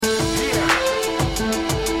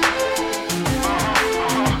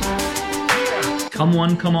Come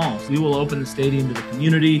one, come all. We will open the stadium to the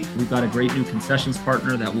community. We've got a great new concessions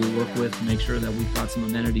partner that we'll work with to make sure that we've got some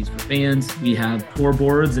amenities for fans. We have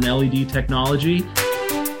floorboards and LED technology.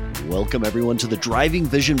 Welcome, everyone, to the Driving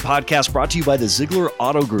Vision podcast brought to you by the Zeigler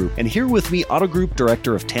Auto Group. And here with me, Auto Group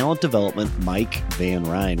Director of Talent Development, Mike Van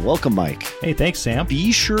Ryn. Welcome, Mike. Hey, thanks, Sam.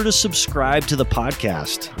 Be sure to subscribe to the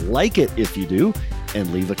podcast, like it if you do,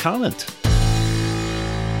 and leave a comment.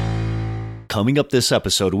 Coming up this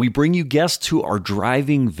episode, we bring you guests who are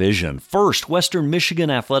driving vision. First, Western Michigan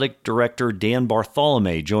Athletic Director Dan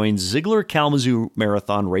Bartholomae joins Zeigler Kalamazoo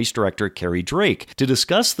Marathon Race Director Carrie Drake to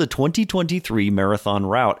discuss the 2023 marathon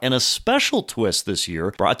route and a special twist this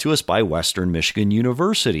year brought to us by Western Michigan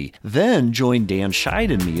University. Then join Dan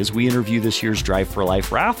Scheid and me as we interview this year's Drive for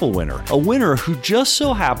Life Raffle winner, a winner who just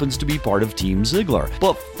so happens to be part of Team Zeigler.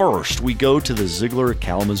 But first, we go to the Zeigler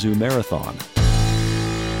Kalamazoo Marathon.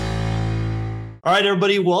 All right,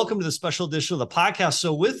 everybody, welcome to the special edition of the podcast.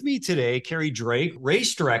 So with me today, Carrie Drake,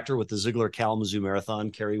 race director with the Zeigler Kalamazoo Marathon.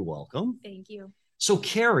 Carrie, welcome. Thank you. So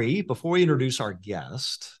Carrie, before we introduce our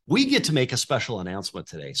guest, we get to make a special announcement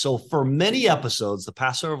today. So for many episodes, the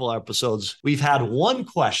past several episodes, we've had one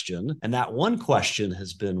question, and that one question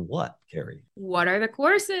has been what, Carrie? What are the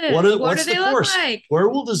courses? What do they look like? Where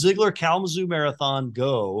will the Zeigler Kalamazoo Marathon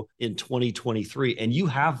go in 2023? And you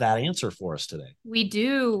have that answer for us today. We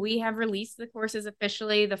do. We have released the courses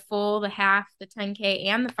officially. The full, the half, the 10K,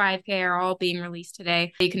 and the 5K are all being released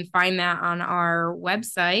today. You can find that on our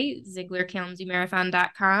website,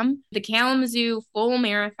 ZeiglerKalamazooMarathon.com. The Kalamazoo full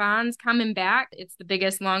marathon's coming back. It's the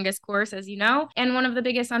biggest, longest course, as you know, and one of the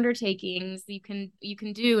biggest undertakings you can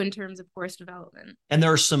do in terms of course development. And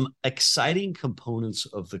there are some exciting components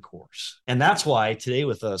of the course. And that's why today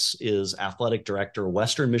with us is Athletic Director,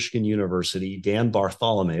 Western Michigan University, Dan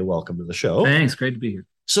Bartholomae. Welcome to the show. Thanks. Great to be here.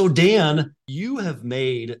 So Dan, you have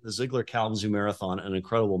made the Zeigler Kalamazoo Marathon an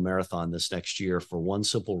incredible marathon this next year for one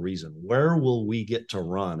simple reason. Where will we get to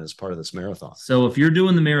run as part of this marathon? So if you're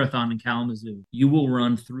doing the marathon in Kalamazoo, you will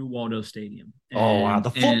run through Waldo Stadium. Wow.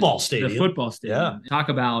 The football stadium. The football stadium. Yeah. Talk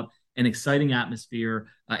about an exciting atmosphere,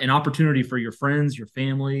 an opportunity for your friends, your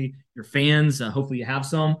family, your fans. Hopefully you have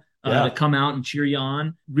some to come out and cheer you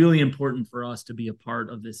on. Really important for us to be a part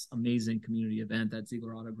of this amazing community event that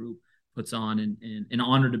Zeigler Auto Group puts on, and an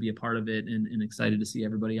honor to be a part of it, and excited to see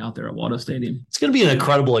everybody out there at Waldo Stadium. It's going to be an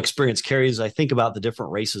incredible experience, Carrie. As I think about the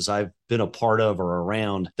different races I've been a part of or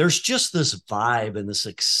around, there's just this vibe and this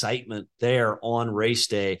excitement there on race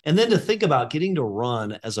day. And then to think about getting to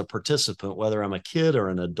run as a participant, whether I'm a kid or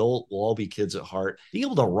an adult, we'll all be kids at heart, being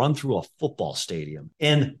able to run through a football stadium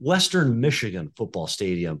and Western Michigan football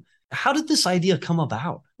stadium. How did this idea come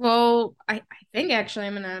about? Well, I think actually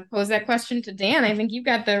I'm going to pose that question to Dan. I think you've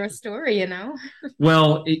got the story,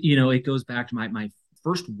 Well, it goes back to my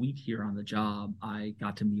first week here on the job. I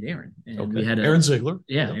got to meet Aaron. And we had Aaron Zeigler.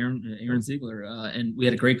 Yeah, Aaron Zeigler. And we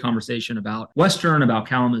had a great conversation about Western, about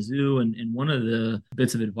Kalamazoo. And one of the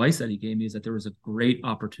bits of advice that he gave me is that there was a great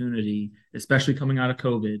opportunity, especially coming out of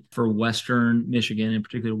COVID, for Western Michigan, in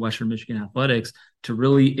particular Western Michigan athletics, to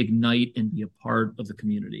really ignite and be a part of the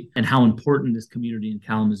community, and how important this community in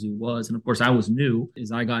Kalamazoo was. And of course, I was new.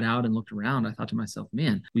 As I got out and looked around, I thought to myself,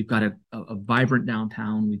 man, we've got a vibrant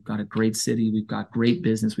downtown. We've got a great city. We've got great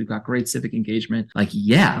business. We've got great civic engagement. Like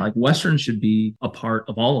Western should be a part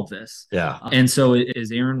of all of this. Yeah. And so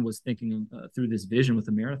as Aaron was thinking through this vision with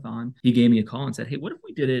the marathon, he gave me a call and said, hey, what if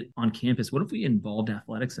we did it on campus? What if we involved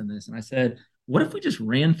athletics in this? And I said, what if we just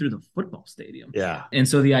ran through the football stadium? Yeah. And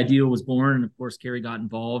so the idea was born. And of course, Carrie got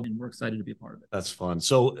involved, and we're excited to be a part of it. That's fun.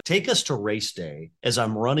 So take us to race day. As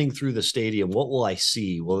I'm running through the stadium, what will I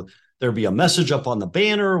see? Will there be a message up on the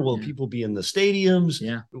banner? Will people be in the stadiums?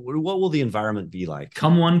 Yeah. What will the environment be like?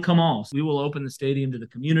 Come one, come all. So we will open the stadium to the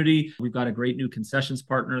community. We've got a great new concessions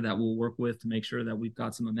partner that we'll work with to make sure that we've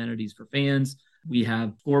got some amenities for fans. We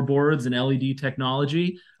have floorboards and LED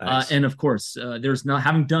technology. Nice. And of course, there's not,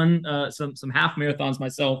 having done some half marathons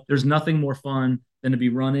myself, there's nothing more fun than to be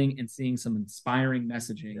running and seeing some inspiring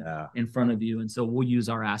messaging in front of you. And so we'll use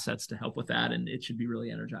our assets to help with that. And it should be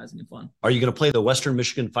really energizing and fun. Are you going to play the Western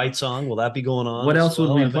Michigan fight song? Will that be going on? What else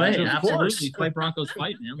would we play? Absolutely. Play Broncos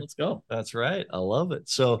fight, man. Let's go. That's right. I love it.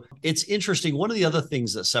 So it's interesting. One of the other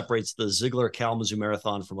things that separates the Zeigler Kalamazoo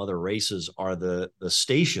Marathon from other races are the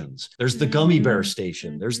stations. There's the gummy bear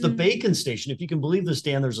station. There's the bacon station. If you can believe this,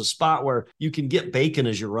 Dan, there's a spot where you can get bacon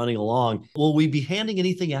as you're running along. Will we be handing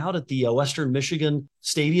anything out at the Western Michigan Michigan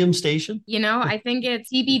Stadium Station? I think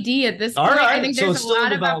it's TBD at this All point. right. I think So there's it's a still in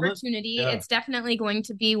lot of development. opportunity. Yeah. It's definitely going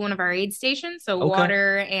to be one of our aid stations. So Okay.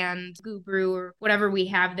 water and goo brew or whatever we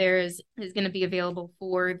have there is going to be available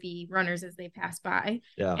for the runners as they pass by.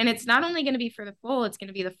 Yeah. And it's not only going to be for the full, it's going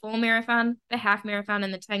to be the full marathon, the half marathon,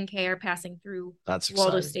 and the 10K are passing through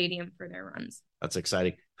Waldo Stadium for their runs. That's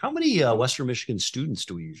exciting. How many Western Michigan students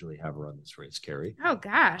do we usually have run this race, Carrie? Oh,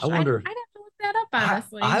 gosh. I wonder. I'd have to look that up,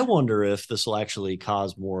 honestly. I wonder if this will actually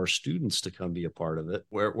cause more students to come be a part of it,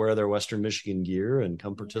 wear their Western Michigan gear and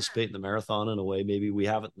come participate in the marathon in a way maybe we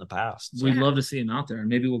haven't in the past. So. We'd love to see them out there, and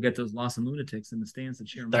maybe we'll get those Lawson lunatics in the stands to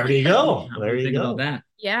cheer them. There you go. There you go. About that.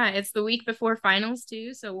 Yeah, it's the week before finals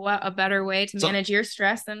too. So what a better way to manage your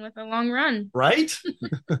stress than with a long run. Right?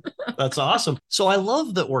 That's awesome. So I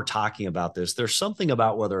love that we're talking about this. There's something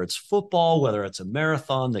about whether it's football, whether it's a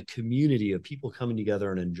marathon, the community of people coming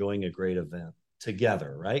together and enjoying a great event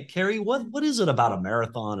together, right? Carrie, what is it about a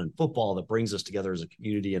marathon and football that brings us together as a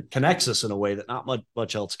community and connects us in a way that not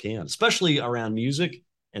much else can, especially around music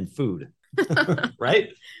and food? Right?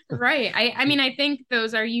 Right. I mean, I think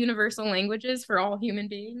those are universal languages for all human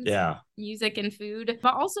beings. Yeah. Music and food,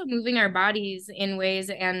 but also moving our bodies in ways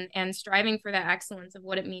and striving for that excellence of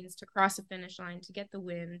what it means to cross a finish line, to get the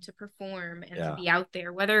win, to perform and to be out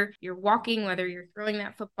there, whether you're walking, whether you're throwing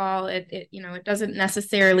that football, it doesn't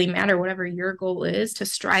necessarily matter. Whatever your goal is, to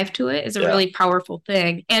strive to it is a really powerful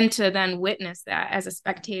thing. And to then witness that as a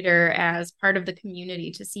spectator, as part of the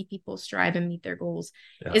community, to see people strive and meet their goals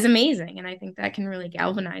is amazing. And I think that can really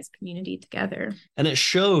galvanize community together. And it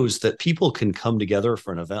shows that people can come together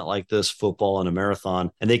for an event like this, football and a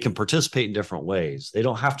marathon, and they can participate in different ways. They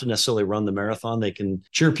don't have to necessarily run the marathon. They can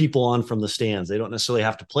cheer people on from the stands. They don't necessarily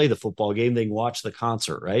have to play the football game. They can watch the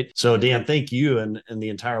concert, right? So Dan, thank you and the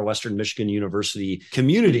entire Western Michigan University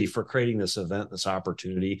community for creating this event, this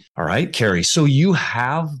opportunity. All right, Carrie, so you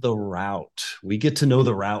have the route. We get to know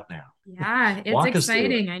the route now. Yeah, it's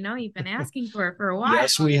exciting. I know you've been asking for it for a while.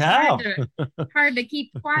 Yes, we have. Hard to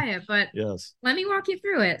keep quiet, but yes. Let me walk you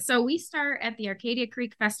through it. So we start at the Arcadia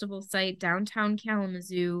Creek Festival site, downtown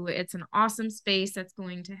Kalamazoo. It's an awesome space that's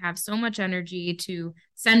going to have so much energy to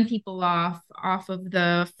send people off of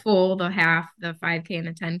the full, the half, the 5K, and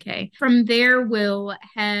the 10K. From there, we'll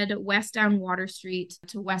head west down Water Street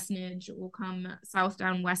to Westnedge. We'll come south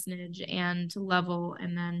down Westnedge and to Level,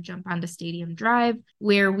 and then jump onto Stadium Drive,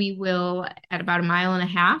 where we will, at about 1.5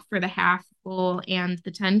 miles for the half, full, and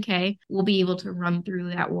the 10K, we'll be able to run through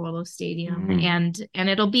that Waldo Stadium. And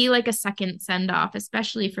it'll be like a second send-off,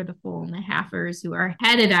 especially for the full and the halfers who are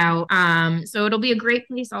headed out. So it'll be a great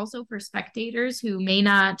place also for spectators who may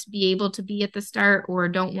not be able to be at the start or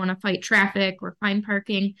don't want to fight traffic or find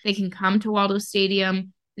parking. They can come to Waldo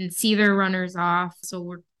Stadium and see their runners off. So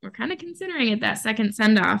we're kind of considering it that second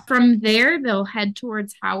send-off. From there, they'll head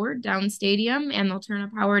towards Howard down Stadium, and they'll turn up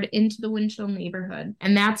Howard into the Winchell neighborhood.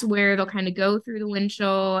 And that's where they'll kind of go through the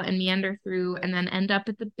Winchell and meander through and then end up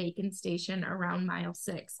at the Bacon Station around mile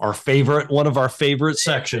 6. One of our favorite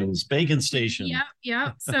sections, Bacon Station.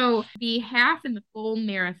 Yep. So the half and the full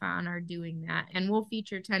marathon are doing that. And we'll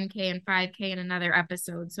feature 10K and 5K in another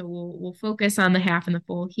episode. So we'll focus on the half and the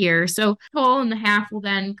full here. So full and the half will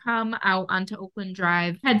then come out onto Oakland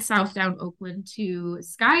Drive, head south down Oakland to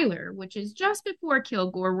Schuyler, which is just before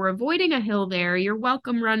Kilgore. We're avoiding a hill there. You're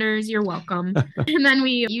welcome, runners. You're welcome. And then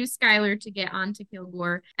we use Schuyler to get onto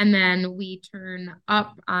Kilgore. And then we turn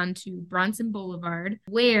up onto Bronson Boulevard,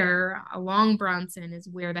 where along Bronson is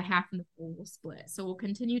where the half and the full will split. So we'll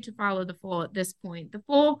continue to follow the full at this point. The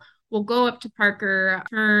full will go up to Parker,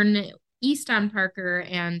 turn east on Parker,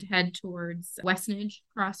 and head towards Westnedge,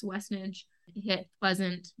 cross Westnedge, hit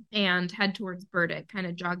Pleasant, and head towards Burdick, kind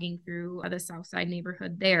of jogging through the south side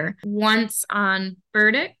neighborhood there. Once on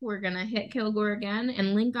Burdick, we're going to hit Kilgore again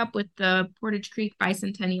and link up with the Portage Creek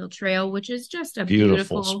Bicentennial Trail, which is just a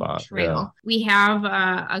beautiful spot. Trail. Yeah. We have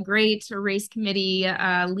a great race committee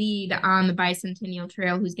lead on the Bicentennial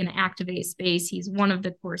Trail who's going to activate space. He's one of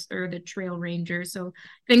the trail rangers, so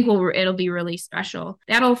I think it'll be really special.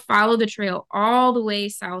 That'll follow the trail all the way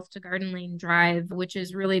south to Garden Lane Drive, which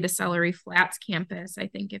is really the Celery Flats campus. I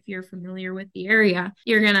think if you're familiar with the area,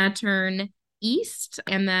 you're going to turn east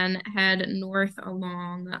and then head north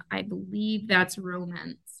along, I believe that's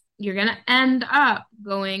Romance, you're going to end up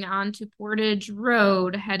going onto Portage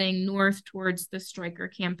Road, heading north towards the Stryker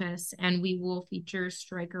campus, and we will feature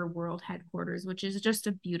Stryker World Headquarters, which is just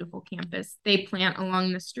a beautiful campus. They plant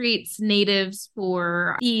along the streets natives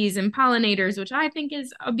for bees and pollinators, which I think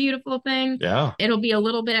is a beautiful thing. Yeah. It'll be a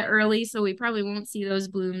little bit early, so we probably won't see those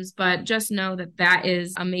blooms, but just know that that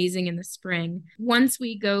is amazing in the spring. Once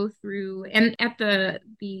we go through, and at the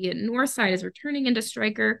north side, as we're turning into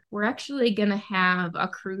Stryker, we're actually going to have a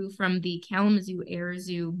crew from the Kalamazoo Air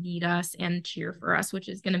Zoo meet us and cheer for us, which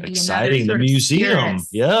is going to be exciting. The museum.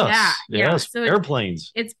 Yes. So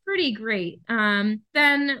airplanes. It's pretty great.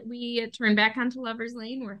 Then we turn back onto Lovers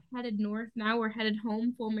Lane. We're headed north now. We're headed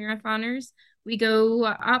home, full marathoners. We go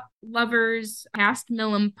up Lovers past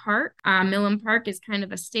Millam Park. Millam Park is kind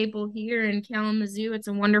of a staple here in Kalamazoo. It's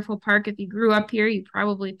a wonderful park. If you grew up here, you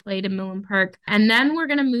probably played in Millam Park. And then we're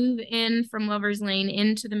going to move in from Lovers Lane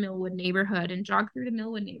into the Millwood neighborhood and jog through the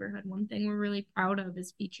Millwood neighborhood. One thing we're really proud of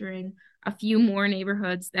is featuring a few more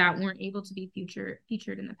neighborhoods that weren't able to be featured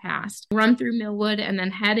in the past. Run through Millwood and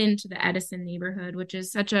then head into the Edison neighborhood, which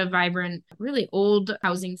is such a vibrant, really old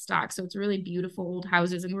housing stock. So it's really beautiful old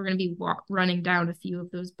houses, and we're going to be running down a few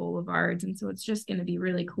of those boulevards. And so it's just going to be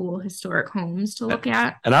really cool historic homes to look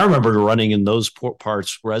at. And I remember running in those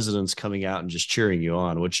parts, residents coming out and just cheering you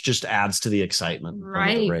on, which just adds to the excitement of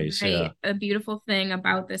the race. Right. Yeah. A beautiful thing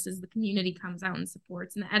about this is the community comes out and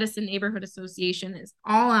supports, and the Edison Neighborhood Association is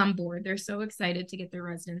all on board. They're so excited to get their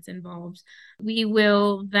residents involved. We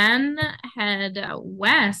will then head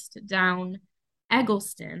west down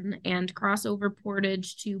Eggleston and cross over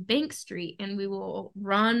Portage to Bank Street, and we will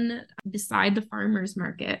run beside the farmers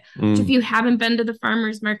market, which if you haven't been to the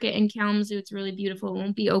farmers market in Kalamazoo, it's really beautiful. It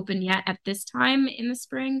won't be open yet at this time in the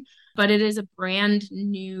spring, but it is a brand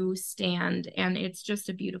new stand and it's just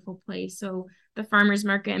a beautiful place. So the farmers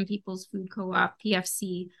market and People's Food Co-op,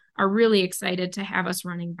 PFC, are really excited to have us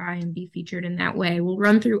running by and be featured in that way. We'll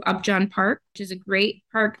run through Upjohn Park, which is a great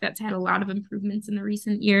park that's had a lot of improvements in the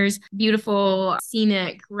recent years. Beautiful,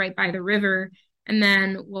 scenic, right by the river. And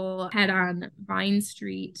then we'll head on Vine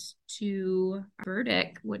Street to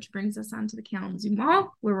Burdick, which brings us onto the Kalamazoo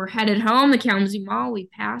Mall, where we're headed home. The Kalamazoo Mall, we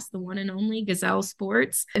pass the one and only Gazelle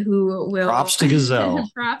Sports, who will... Props to Gazelle.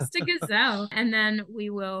 Props to Gazelle. And then we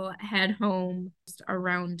will head home just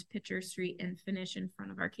around Pitcher Street and finish in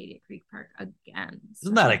front of Arcadia Creek Park again.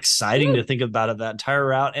 Isn't that exciting to think about it, that entire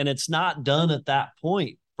route? And it's not done at that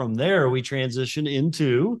point. From there, we transition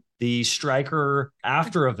into the Stryker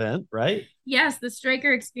after event, right? Yes, the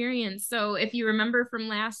Stryker experience. So if you remember from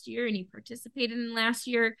last year and you participated in last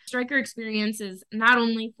year, Stryker experience is not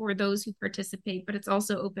only for those who participate, but it's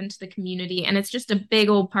also open to the community. And it's just a big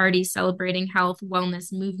old party celebrating health,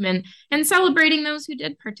 wellness, movement, and celebrating those who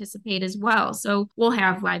did participate as well. So we'll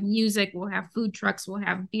have live music, we'll have food trucks, we'll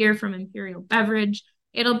have beer from Imperial Beverage.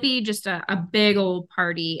 It'll be just a big old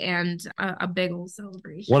party and a big old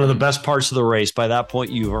celebration. One of the best parts of the race. By that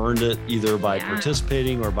point, you've earned it either by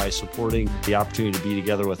participating or by supporting the opportunity to be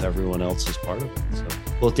together with everyone else as part of it. So,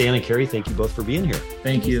 well, Dan and Carrie, thank you both for being here.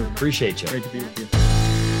 Thank you. Appreciate you. Great to be with you.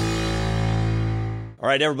 All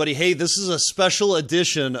right, everybody. Hey, this is a special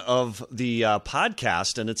edition of the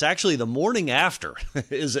podcast, and it's actually the morning after,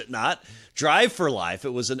 is it not? Drive for Life.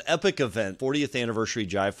 It was an epic event. 40th anniversary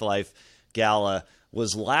Drive for Life Gala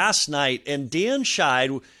was last night, and Dan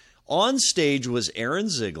Scheid on stage was Aaron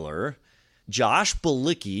Zeigler, Josh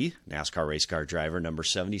Balicki, NASCAR race car driver, number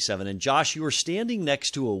 77. And Josh, you were standing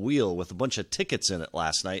next to a wheel with a bunch of tickets in it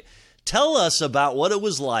last night. Tell us about what it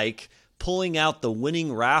was like pulling out the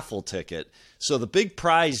winning raffle ticket. So the big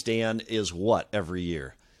prize, Dan, is what every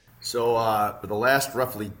year? So for the last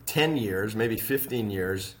roughly 10 years, maybe 15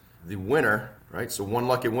 years, the winner, right? So one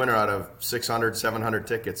lucky winner out of 600, 700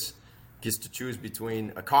 tickets gets to choose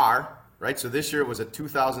between a car, right? So this year it was a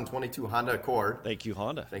 2022 Honda Accord. Thank you,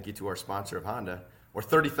 Honda. Thank you to our sponsor of Honda. Or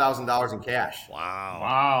 $30,000 in cash.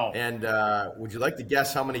 Wow. And would you like to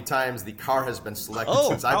guess how many times the car has been selected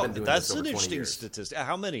since I've been doing this over 20 years? That's an interesting statistic.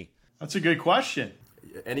 How many? That's a good question.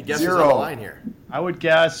 Any guesses 0. on the line here? I would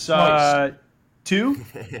guess 2. 2.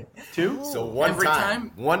 So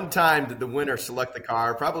one time did the winner select the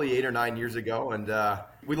car, probably 8 or 9 years ago, and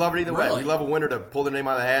we love it either way. We love a winner to pull their name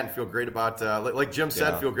out of the hat and feel great about, like Jim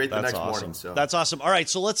said, feel great the next morning. So that's awesome. All right,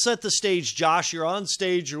 so let's set the stage. Josh, you're on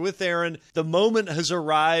stage. You're with Aaron. The moment has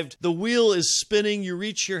arrived. The wheel is spinning. You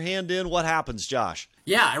reach your hand in. What happens, Josh?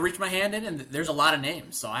 Yeah, I reach my hand in, and there's a lot of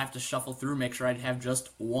names, so I have to shuffle through, make sure I have just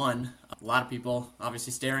one. A lot of people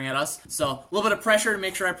obviously staring at us, so a little bit of pressure to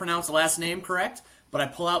make sure I pronounce the last name correct, but I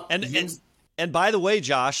pull out... And And by the way,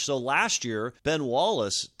 Josh, so last year, Ben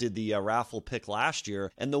Wallace did the raffle pick last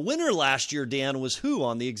year. And the winner last year, Dan, was who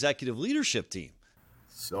on the executive leadership team?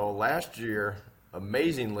 So last year,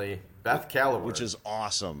 amazingly, Beth Caliber. Which is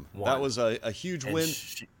awesome. Won. That was a huge win.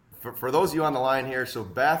 For those of you on the line here, so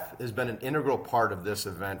Beth has been an integral part of this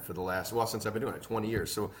event for the last, since I've been doing it, 20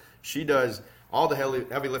 years. So she does all the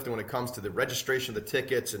heavy lifting when it comes to the registration of the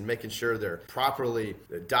tickets and making sure they're properly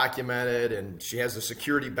documented. And she has the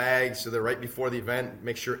security bags so they're right before the event,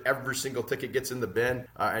 make sure every single ticket gets in the bin.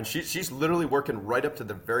 And she's literally working right up to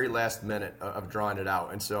the very last minute of drawing it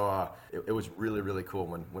out. And so it was really, really cool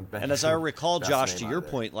when Ben. And as I recall, Josh, to your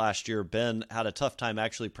point last year, Ben had a tough time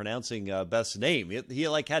actually pronouncing Beth's name. He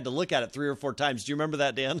had to look at it 3 or 4 times. Do you remember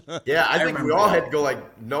that, Dan? Yeah, I think we all had to go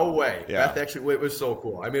no way. Yeah. Beth actually, it was so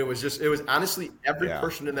cool. I mean, it was honestly, every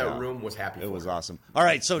person in that room was happy. It was awesome. All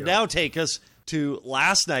right, so now take us to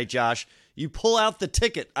last night, Josh. You pull out the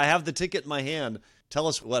ticket. I have the ticket in my hand. Tell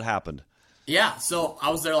us what happened. Yeah, so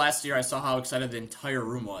I was there last year. I saw how excited the entire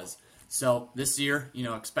room was. So this year,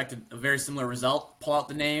 expected a very similar result. Pull out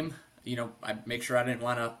the name. I make sure I didn't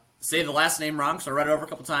want to say the last name wrong, so I read it over a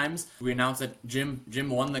couple times. We announced that Jim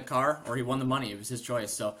won the car, or he won the money. It was his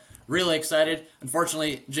choice. So really excited.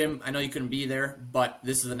 Unfortunately, Jim, I know you couldn't be there, but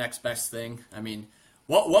this is the next best thing. I mean,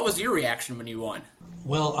 what was your reaction when you won?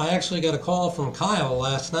 Well, I actually got a call from Kyle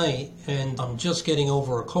last night, and I'm just getting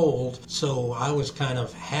over a cold, so I was kind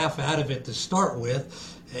of half out of it to start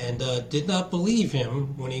with, and did not believe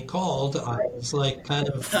him when he called. I was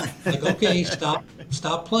okay,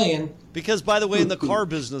 stop playing. Because, by the way, in the car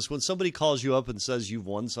business, when somebody calls you up and says you've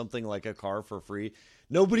won something like a car for free,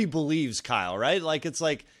 nobody believes Kyle, right? It's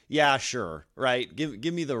yeah, sure, right?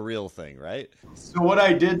 Give me the real thing, right? So what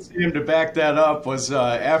I did to him to back that up was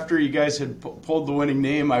after you guys had pulled the winning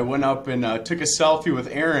name, I went up and took a selfie with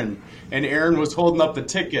Aaron, and Aaron was holding up the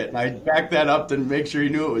ticket, and I backed that up to make sure he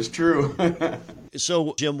knew it was true.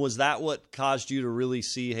 So, Jim, was that what caused you to really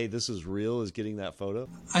see, hey, this is real, is getting that photo?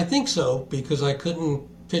 I think so, because I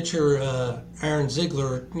couldn't picture Aaron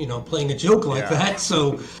Zeigler, playing a joke like that,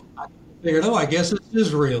 so I figured, I guess it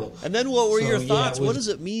is real. And then what were your thoughts? What does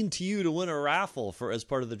it mean to you to win a raffle as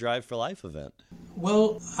part of the Drive for Life event?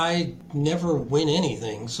 Well, I never win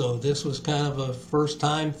anything, so this was kind of a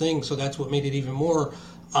first-time thing, so that's what made it even more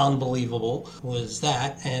unbelievable was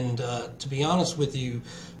that. And to be honest with you,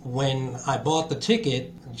 when I bought the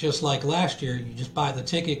ticket, just like last year, you just buy the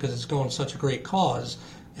ticket because it's going to such a great cause.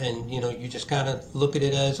 And, you just kind of look at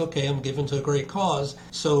it as, okay, I'm giving to a great cause.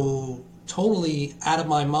 So totally out of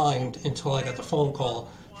my mind until I got the phone call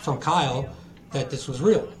from Kyle that this was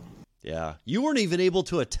real. Yeah. You weren't even able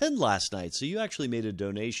to attend last night, so you actually made a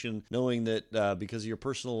donation knowing that because of your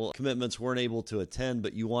personal commitments weren't able to attend,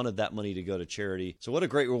 but you wanted that money to go to charity. So what a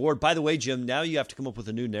great reward. By the way, Jim, now you have to come up with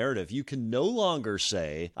a new narrative. You can no longer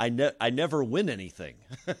say, I never win anything.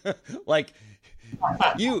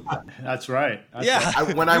 You. That's right.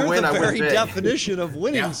 When I win, I win big. You're the very definition of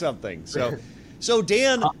winning something. So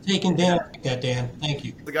Dan, I'm taking Dan. Yeah, Dan. Thank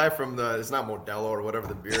you. The guy from it's not Modelo or whatever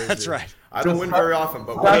the beer is. That's right. I don't win very often,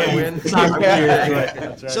 but when I win, I win.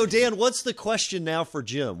 That's right. So Dan, what's the question now for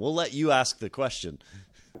Jim? We'll let you ask the question.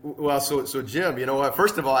 Well, so Jim, you know what?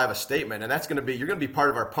 First of all, I have a statement, and that's going to be, you're going to be part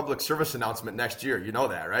of our public service announcement next year. You know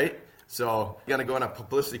that, right? So you're going to go on a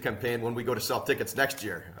publicity campaign when we go to sell tickets next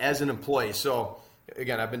year as an employee. So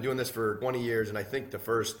again, I've been doing this for 20 years, and I think the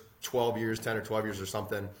first 10 or 12 years or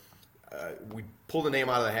something, we pulled a name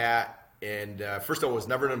out of the hat, and first of all, it was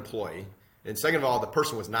never an employee. And second of all, the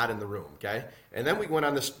person was not in the room, okay? And then we went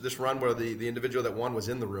on this run where the individual that won was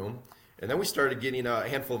in the room. And then we started getting a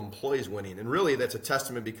handful of employees winning. And really, that's a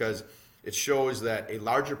testament because it shows that a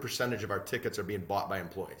larger percentage of our tickets are being bought by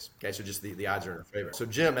employees. Okay, so just the odds are in our favor. So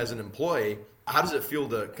Jim, as an employee, how does it feel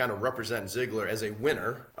to kind of represent Zeigler as a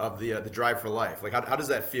winner of the Drive for Life? How does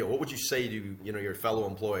that feel? What would you say to your fellow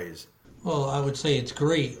employees? Well, I would say it's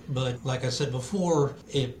great, but like I said before,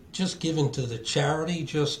 it just given to the charity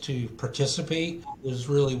just to participate was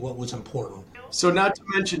really what was important. So not to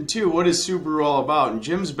mention, too, what is Subaru all about? And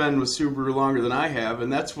Jim's been with Subaru longer than I have,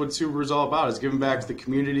 and that's what Subaru's all about, is giving back to the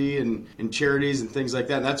community and charities and things like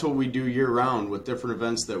that. And that's what we do year-round with different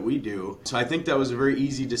events that we do. So I think that was a very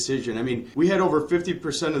easy decision. I mean, we had over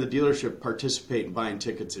 50% of the dealership participate in buying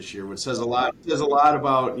tickets this year, which says a lot. It says a lot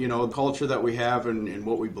about, the culture that we have and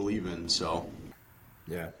what we believe in. So,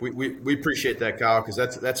 yeah, we appreciate that, Kyle, because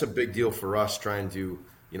that's a big deal for us trying to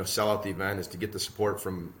sell out the event, is to get the support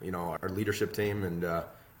from, our leadership team. And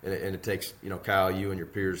it takes, Kyle, you and your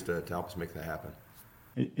peers to help us make that happen.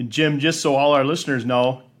 And Jim, just so all our listeners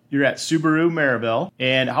know, you're at Subaru Maryville.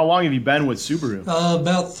 And how long have you been with Subaru?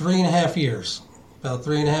 About 3.5 years. about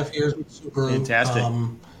 3.5 years with Subaru. Fantastic.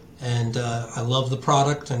 And I love the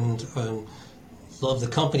product and love the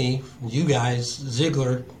company. You guys,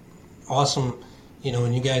 Zeigler, awesome.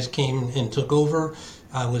 When you guys came and took over,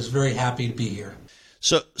 I was very happy to be here.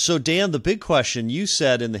 So Dan, the big question, you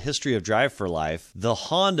said in the history of Drive for Life, the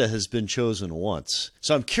Honda has been chosen once.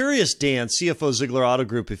 So I'm curious, Dan, CFO Zeigler Auto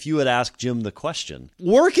Group, if you would ask Jim the question.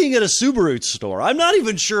 Working at a Subaru store, I'm not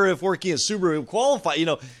even sure if working at Subaru qualify.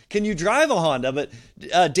 Can you drive a Honda? But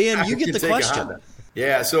Dan, you get the question.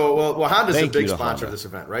 Yeah, so Honda's a big sponsor of this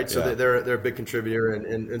event, right? So they're a big contributor,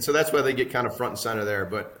 and so that's why they get kind of front and center there.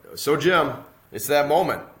 But so Jim, it's that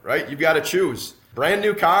moment, right? You've got to choose. Brand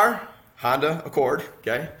new car, Honda Accord,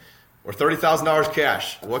 okay, or $30,000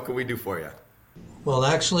 cash. What can we do for you? Well,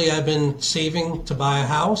 actually, I've been saving to buy a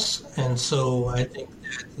house, and so I think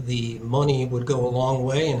that the money would go a long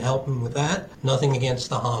way in helping with that. Nothing against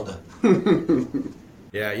the Honda.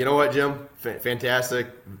 Yeah, you know what, Jim? Fantastic.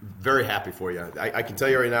 Very happy for you. I can tell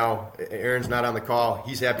you right now, Aaron's not on the call.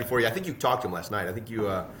 He's happy for you. I think you talked to him last night. I think you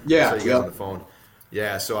saw you guys on the phone.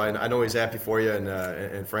 Yeah, so I know he's happy for you,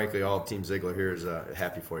 and frankly, all of Team Zeigler here is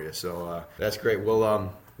happy for you. So that's great.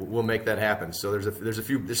 We'll make that happen. So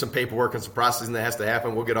there's some paperwork and some processing that has to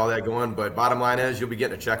happen. We'll get all that going. But bottom line is, you'll be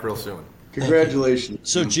getting a check real soon. Congratulations.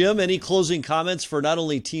 So Jim, any closing comments for not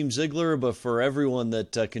only Team Zeigler but for everyone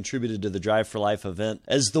that contributed to the Drive for Life event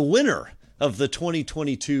as the winner of the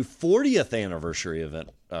 2022 40th anniversary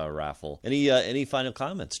event raffle? Any final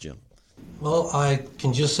comments, Jim? Well, I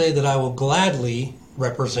can just say that I will gladly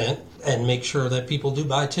represent and make sure that people do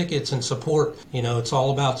buy tickets and support. It's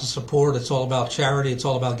all about the support. It's all about charity. It's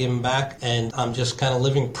all about giving back. And I'm just kind of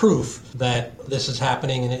living proof that this is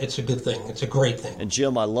happening, and it's a good thing. It's a great thing. And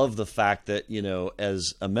Jim, I love the fact that,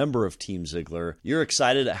 as a member of Team Zeigler, you're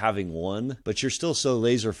excited at having won, but you're still so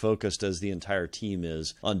laser focused, as the entire team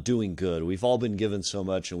is, on doing good. We've all been given so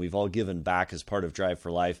much, and we've all given back as part of Drive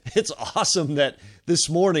for Life. It's awesome that this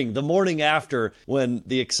morning, the morning after, when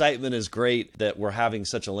the excitement is great, that we're having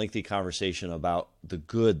such a lengthy conversation about the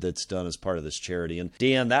good that's done as part of this charity. And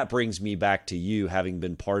Dan, that brings me back to you, having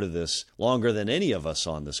been part of this longer than any of us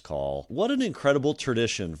on this call. What an incredible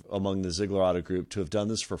tradition among the Zeigler Auto Group to have done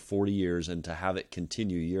this for 40 years and to have it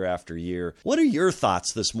continue year after year. What are your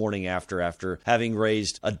thoughts this morning after having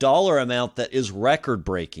raised a dollar amount that is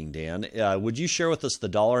record-breaking, Dan? Would you share with us the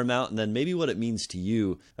dollar amount and then maybe what it means to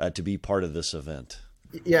you to be part of this event?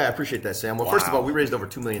 Yeah, I appreciate that, Sam. Well, First of all, we raised over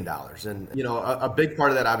 $2 million. And, a big part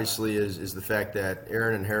of that, obviously, is the fact that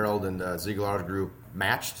Aaron and Harold and Zeigler Auto Group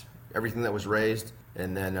matched everything that was raised.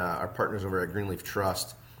 And then our partners over at Greenleaf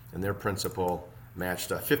Trust and their principal matched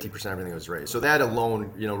 50% of everything that was raised. So that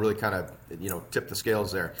alone, really kind of, tipped the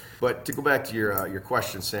scales there. But to go back to your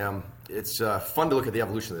question, Sam, it's fun to look at the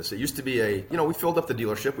evolution of this. It used to be we filled up the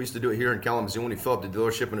dealership. We used to do it here in Kalamazoo when we filled up the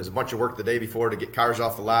dealership, and there's a bunch of work the day before to get cars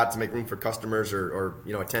off the lot to make room for customers or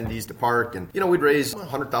attendees to park. And, we'd raise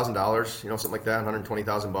 $100,000, something like that,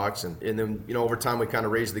 $120,000. And then, over time we kind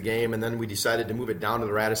of raised the game, and then we decided to move it down to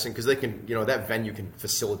the Radisson because they can, that venue can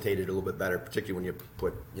facilitate it a little bit better, particularly when you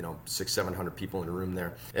put, 600-700 people in a room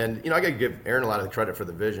there. And, I got to give Aaron a lot of the credit for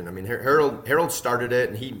the vision. I mean, Harold started it,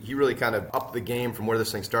 and he really kind of upped the game from where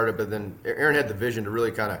this thing started, but then Aaron had the vision to really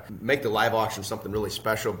kind of make the live auction something really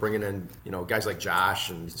special, bringing in, guys like Josh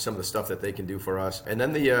and some of the stuff that they can do for us. And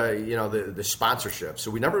then the sponsorship. So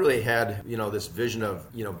we never really had, this vision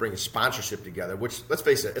of, bringing sponsorship together, which, let's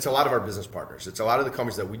face it, it's a lot of our business partners. It's a lot of the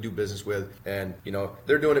companies that we do business with. And,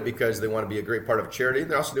 they're doing it because they want to be a great part of a charity.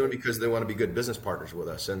 They're also doing it because they want to be good business partners with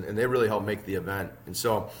us. And they really help make the event. And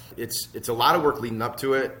so it's a lot of work leading up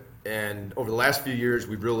to it. And over the last few years,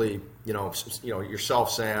 we've really,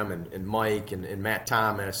 yourself, Sam, and Mike, and Matt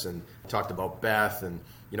Thomas, and talked about Beth, and,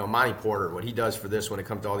 Monty Porter, what he does for this when it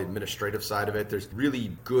comes to all the administrative side of it. There's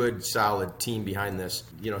really good, solid team behind this.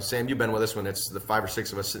 Sam, you've been with us when it's the 5 or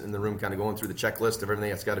 6 of us sitting in the room kind of going through the checklist of everything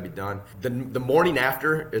that's got to be done. The morning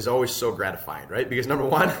after is always so gratifying, right? Because number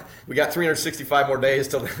one, we got 365 more days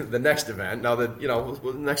till the next event. Now that,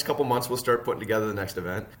 the next couple months we'll start putting together the next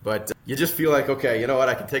event. But you just feel like, okay, you know what,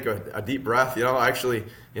 I can take a deep breath. I actually,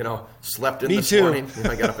 slept in Me this too. morning.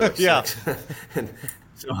 I got up at like 6. And,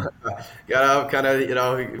 so got up kind of,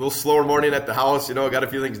 a little slower morning at the house, got a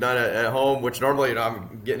few things done at home, which normally,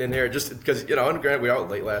 I'm getting in here just because, and granted we were out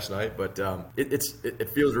late last night, but it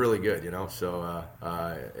feels really good, so,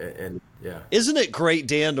 and yeah. Isn't it great,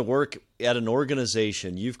 Dan, to work at an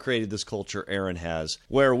organization? You've created this culture, Aaron has,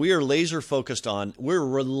 where we are laser focused on, we're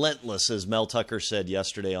relentless, as Mel Tucker said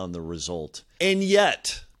yesterday, on the result. And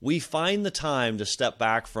yet, we find the time to step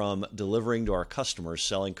back from delivering to our customers,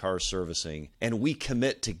 selling cars, servicing, and we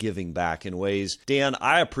commit to giving back in ways. Dan,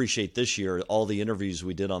 I appreciate this year all the interviews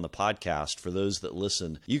we did on the podcast. For those that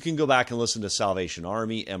listen, you can go back and listen to Salvation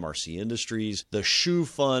Army, MRC Industries, the Shoe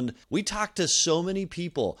Fund. We talked to so many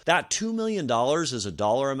people. That $2 million is a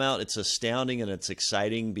dollar amount. It's astounding and it's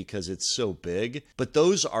exciting because it's so big. But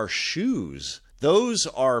those are shoes. Those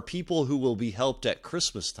are people who will be helped at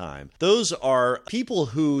Christmas time. Those are people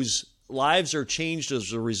whose lives are changed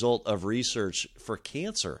as a result of research for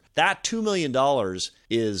cancer. That $2 million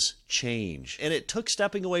is change. And it took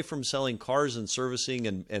stepping away from selling cars and servicing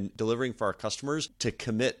and delivering for our customers to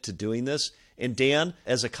commit to doing this. And Dan,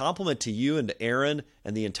 as a compliment to you and to Aaron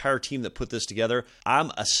and the entire team that put this together,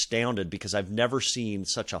 I'm astounded because I've never seen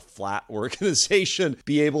such a flat organization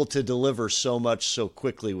be able to deliver so much so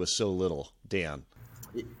quickly with so little. Dan.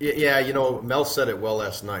 Yeah, Mel said it well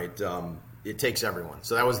last night. It takes everyone.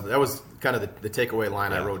 So that was kind of the takeaway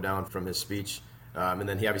line I wrote down from his speech. And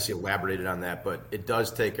then he obviously elaborated on that, but it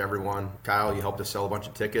does take everyone. Kyle, you helped us sell a bunch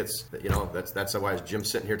of tickets. That's why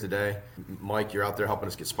Jim's sitting here today. Mike, you're out there helping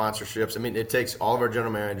us get sponsorships. I mean, it takes all of our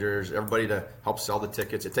general managers, everybody to help sell the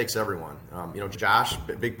tickets. It takes everyone. Josh,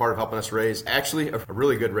 a big part of helping us raise. Actually, a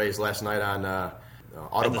really good raise last night on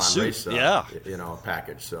Autobahn race.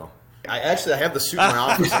 Package. So. I have the suit in my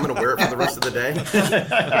office. I'm going to wear it for the rest of the day. Go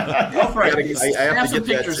for it. I have to get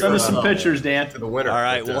pictures. that Send us some pictures, Dan. To the winner. All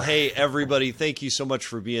right. Well, hey, everybody, thank you so much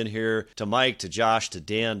for being here. To Mike, to Josh, to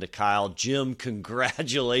Dan, to Kyle, Jim,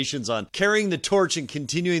 congratulations on carrying the torch and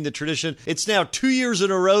continuing the tradition. It's now 2 years in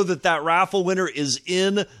a row that raffle winner is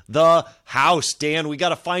in the house. Dan, we got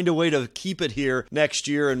to find a way to keep it here next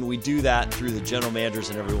year, and we do that through the general managers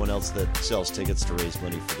and everyone else that sells tickets to raise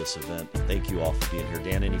money for this event. Thank you all for being here.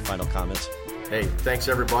 Dan, any final comments? Hey, thanks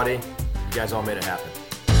everybody. You guys all made it happen.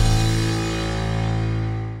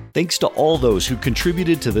 Thanks to all those who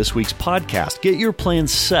contributed to this week's podcast. Get your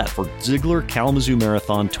plans set for Zeigler Kalamazoo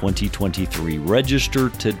Marathon 2023.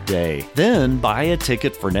 Register today. Then buy a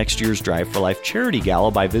ticket for next year's Drive for Life charity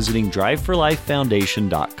gala by visiting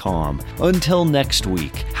driveforlifefoundation.com. Until next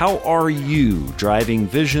week, how are you driving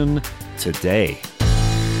vision today?